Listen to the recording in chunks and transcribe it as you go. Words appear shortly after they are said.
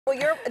Well,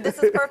 this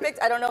is perfect.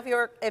 I don't know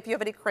if you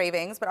have any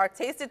cravings, but our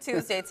Taste It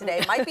Tuesday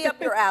today might be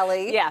up your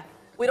alley. Yeah.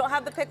 We don't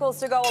have the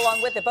pickles to go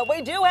along with it, but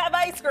we do have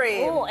ice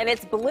cream. Oh, and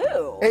it's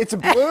blue. It's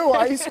blue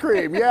ice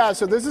cream, yeah.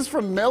 So this is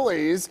from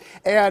Millie's,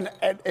 and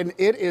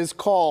it is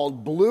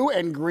called Blue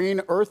and Green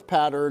Earth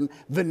Pattern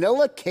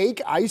Vanilla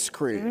Cake Ice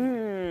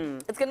Cream.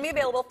 It's going to be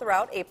available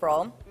throughout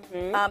April.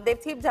 They've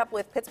teamed up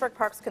with Pittsburgh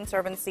Parks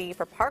Conservancy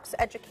for Parks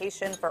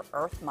Education for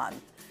Earth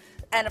Month.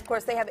 And of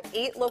course, they have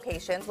 8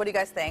 locations. What do you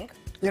guys think?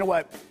 You know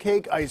what?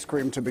 Cake ice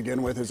cream to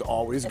begin with is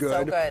always good.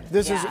 So good.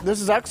 This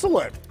is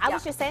excellent. I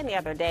was just saying the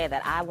other day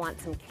that I want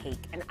some cake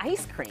and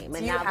ice cream,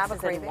 and you now have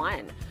this a is in craving?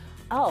 one.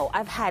 Oh,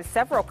 I've had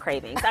several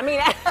cravings. I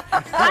mean,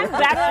 I'm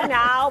better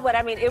now, but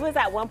I mean, it was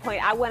at one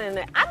point I went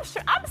in.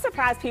 I'm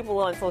surprised people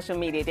on social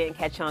media didn't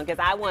catch on because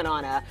I went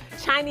on a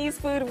Chinese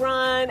food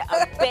run,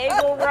 a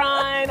bagel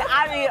run.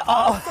 I mean,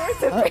 all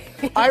sorts of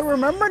things. I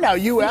remember now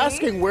you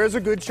asking where's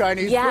a good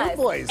Chinese food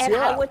place. And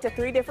yeah. I went to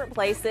 3 different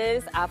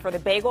places for the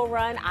bagel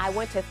run. I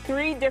went to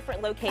 3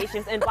 different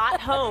locations and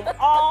bought home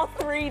all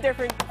 3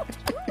 different.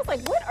 I was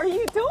like, what are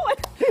you doing?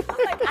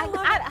 I'm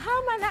like,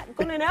 how am I not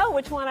going to know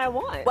which one I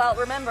want? Well,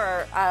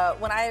 remember,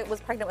 when I was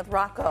pregnant with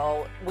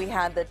Rocco, we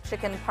had the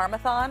chicken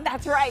parmesan.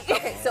 That's right.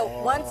 Okay, so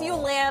once you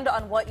land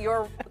on what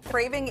your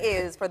craving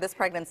is for this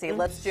pregnancy,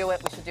 let's do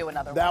it. We should do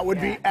another one. That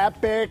would be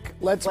epic.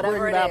 Let's Whatever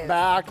bring it that is.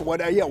 back.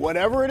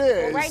 Whatever it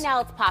is. Well, right now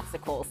it's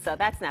popsicles, so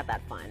that's not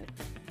that fun.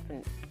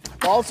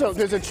 Also,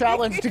 there's a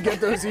challenge to get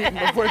those eaten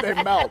before they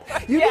melt.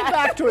 You get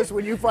back to us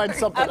when you find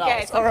something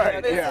else. All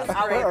right. This Yeah.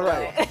 is great, All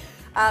right.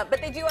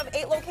 but they do have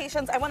 8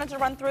 locations. I wanted to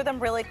run through them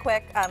really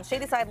quick.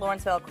 Shadyside,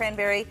 Lawrenceville,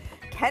 Cranberry,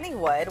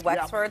 Kennywood,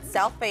 Wexford,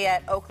 South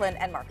Fayette, Oakland,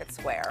 and Market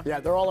Square. Yeah,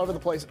 they're all over the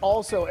place.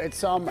 Also, at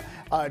some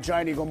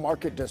Giant Eagle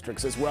market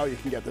districts as well, you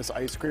can get this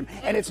ice cream.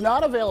 And it's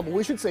not available.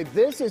 We should say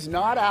this is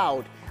not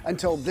out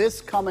until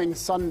this coming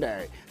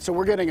Sunday. So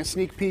we're getting a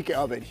sneak peek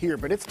of it here,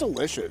 but it's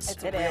delicious.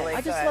 It's really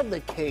I just good. love the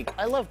cake.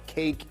 I love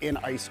cake in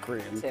ice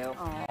cream. Too.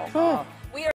 Oh.